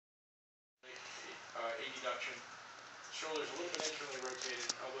introduction. Shoulders a little bit internally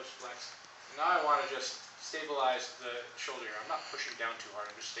rotated, elbows flexed. And now I want to just stabilize the shoulder here. I'm not pushing down too hard,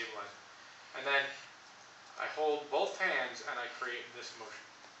 I'm just stabilizing. And then I hold both hands and I create this motion.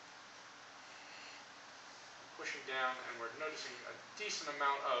 Pushing down, and we're noticing a decent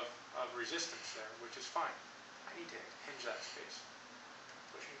amount of resistance there, which is fine. I need to hinge that space.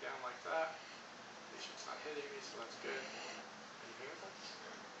 Pushing down like that. It's not hitting me, so that's good. Anything with that?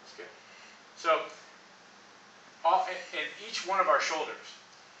 That's good. So, in each one of our shoulders,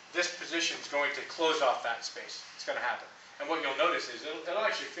 this position is going to close off that space. It's going to happen. And what you'll notice is it'll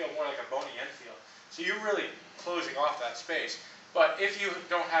actually feel more like a bony end feel. So you're really closing off that space. But if you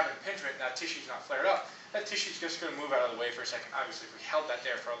don't have impingement and that tissue's not flared up, that tissue's just going to move out of the way for a second. Obviously, if we held that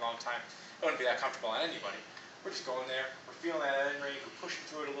there for a long time, it wouldn't be that comfortable on anybody. We're just going there, we're feeling that end range, we're pushing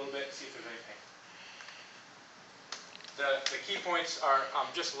through it a little bit, see if there's any pain. The key points are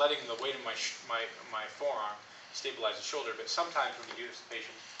just letting the weight of my forearm stabilize the shoulder, but sometimes when you do this to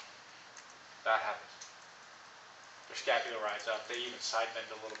patients, that happens. Their scapula rides up, they even side bend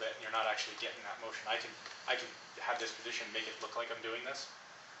a little bit, and you're not actually getting that motion. I can have this position, make it look like I'm doing this,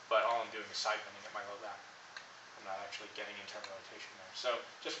 but all I'm doing is side bending at my low back. I'm not actually getting internal rotation there. So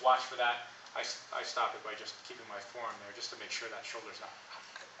just watch for that. I stop it by just keeping my forearm there just to make sure that shoulder's not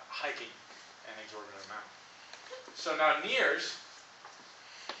hiking an exorbitant amount. So now Neer's,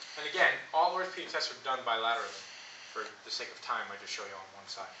 and again, all orthopedic tests are done bilaterally. For the sake of time, I just show you on one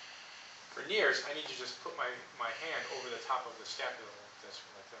side. For Neer's, I need to just put my hand over the top of the scapula like this,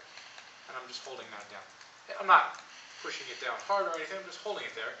 right there. And I'm just holding that down. I'm not pushing it down hard or anything, I'm just holding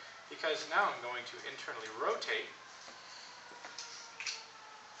it there because now I'm going to internally rotate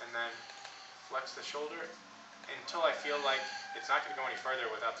and then flex the shoulder until I feel like it's not going to go any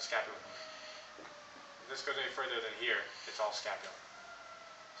further without the scapula moving. If this goes any further than here, it's all scapula.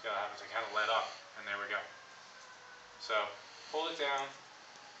 See what happens? I kind of let up, and there we go. So hold it down,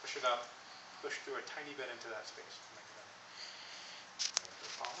 push it up, push through a tiny bit into that space.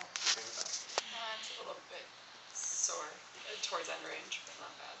 It's a little bit sore towards end range, but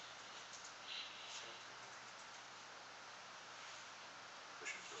not bad.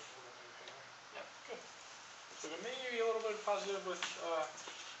 Pushing through a little bit, maybe pain. Yep. Good. So maybe a little bit positive with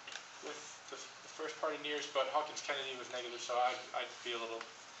the first part of Neer's, but Hawkins-Kennedy was negative, so I'd be a little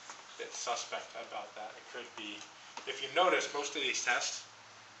bit suspect about that. It could be, if you notice, most of these tests,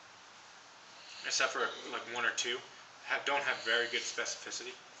 except for like one or two, don't have very good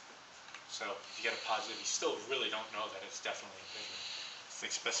specificity. So if you get a positive, you still really don't know that it's definitely impingement. I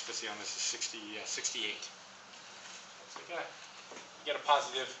think specificity on this is 68. So it's like, you get a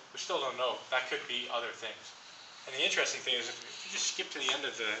positive, we still don't know. That could be other things. And the interesting thing is, if you just skip to the end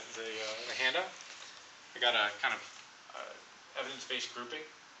of the handout, I got a kind of evidence-based grouping.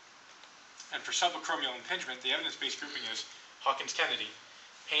 And for subacromial impingement, the evidence-based grouping is Hawkins-Kennedy,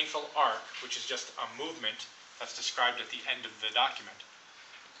 painful arc, which is just a movement that's described at the end of the document.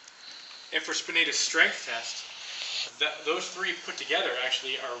 Infraspinatus strength test, those three put together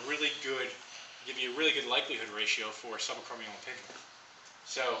actually are really good, give you a really good likelihood ratio for subacromial impingement.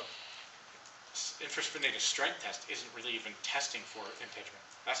 So infraspinatus strength test isn't really even testing for impingement.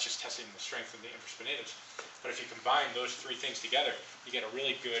 That's just testing the strength of the infraspinatus. But if you combine those three things together, you get a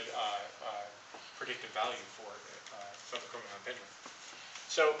really good predictive value for subacromial impingement.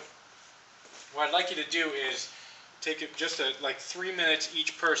 So what I'd like you to do is take just like 3 minutes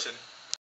each person